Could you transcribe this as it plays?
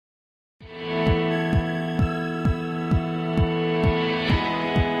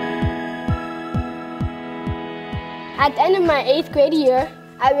At the end of my 8th grade year,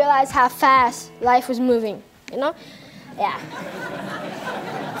 I realized how fast life was moving, you know? Yeah.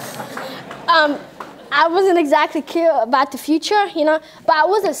 I wasn't exactly clear about the future, you know, but I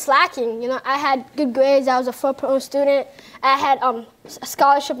wasn't slacking, you know. I had good grades, I was a 4.0 student. I had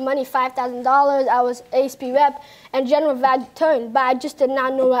scholarship money, $5,000, I was ASB rep, and general valedictorian, but I just did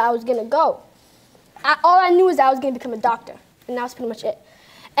not know where I was gonna go. All I knew was I was gonna become a doctor, and that was pretty much it.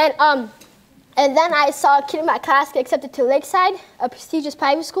 And then I saw a kid in my class get accepted to Lakeside, a prestigious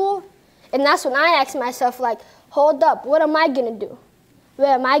private school, and that's when I asked myself, like, hold up, what am I gonna do?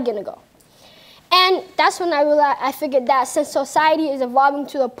 Where am I gonna go? And that's when I realized, I figured that since society is evolving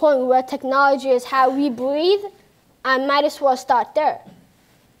to the point where technology is how we breathe, I might as well start there.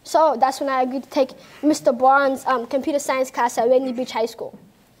 So that's when I agreed to take Mr. Barnes' computer science class at Rainier Beach High School.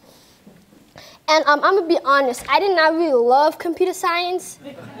 And I'm gonna be honest, I did not really love computer science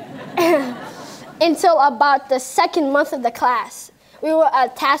until about the 2nd month of the class. We were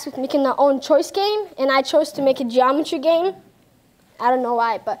tasked with making our own choice game, and I chose to make a geometry game. I don't know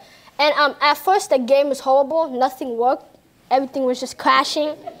why, but. And at first the game was horrible, nothing worked, everything was just crashing,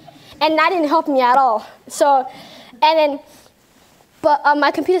 and that didn't help me at all. So, but my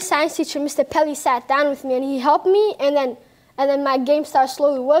computer science teacher, Mr. Pelly, sat down with me and he helped me, and then my game started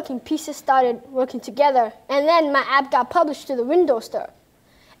slowly working, pieces started working together, and then my app got published to the Windows Store.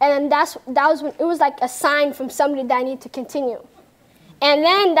 And then that was when it was like a sign from somebody that I need to continue. And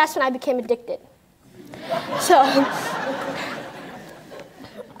then that's when I became addicted. So.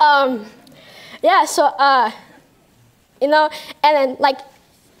 Yeah, so, you know, and then, like,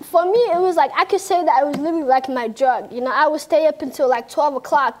 for me, it was like, I could say that it was literally like my drug. You know, I would stay up until like 12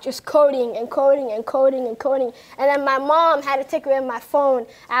 o'clock just coding and coding and coding and coding. And then my mom had to take away my phone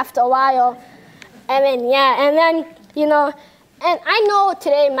after a while. And then, yeah, and then, you know, and I know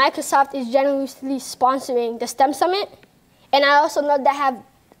today Microsoft is generously sponsoring the STEM Summit. And I also know they have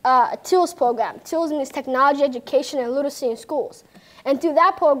a TILS program. TILS means Technology, Education, and Literacy in Schools. And through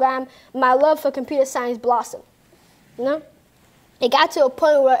that program, my love for computer science blossomed, you know? It got to a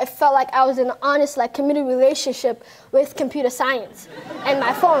point where it felt like I was in an honest, like, committed relationship with computer science and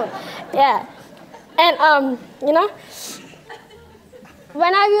my phone, yeah. And, you know,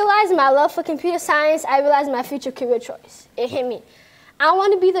 when I realized my love for computer science, I realized my future career choice. It hit me. I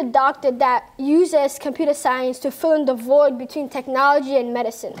want to be the doctor that uses computer science to fill in the void between technology and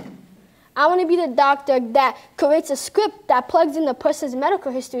medicine. I want to be the doctor that creates a script that plugs in the person's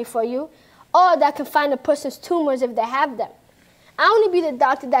medical history for you, or that can find a person's tumors if they have them. I want to be the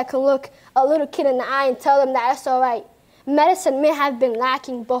doctor that can look a little kid in the eye and tell them that it's all right. Medicine may have been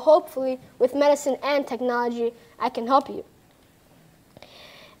lacking, but hopefully with medicine and technology, I can help you.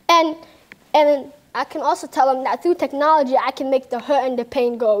 And then I can also tell them that through technology, I can make the hurt and the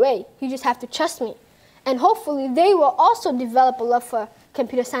pain go away. You just have to trust me. And hopefully they will also develop a love for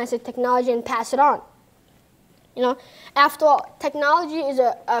computer science and technology and pass it on. You know, after all, technology is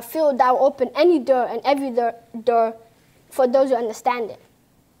a field that will open any door and every door for those who understand it.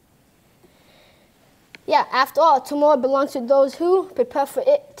 Yeah, after all, tomorrow belongs to those who prepare for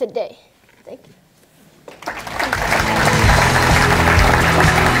it today. Thank you.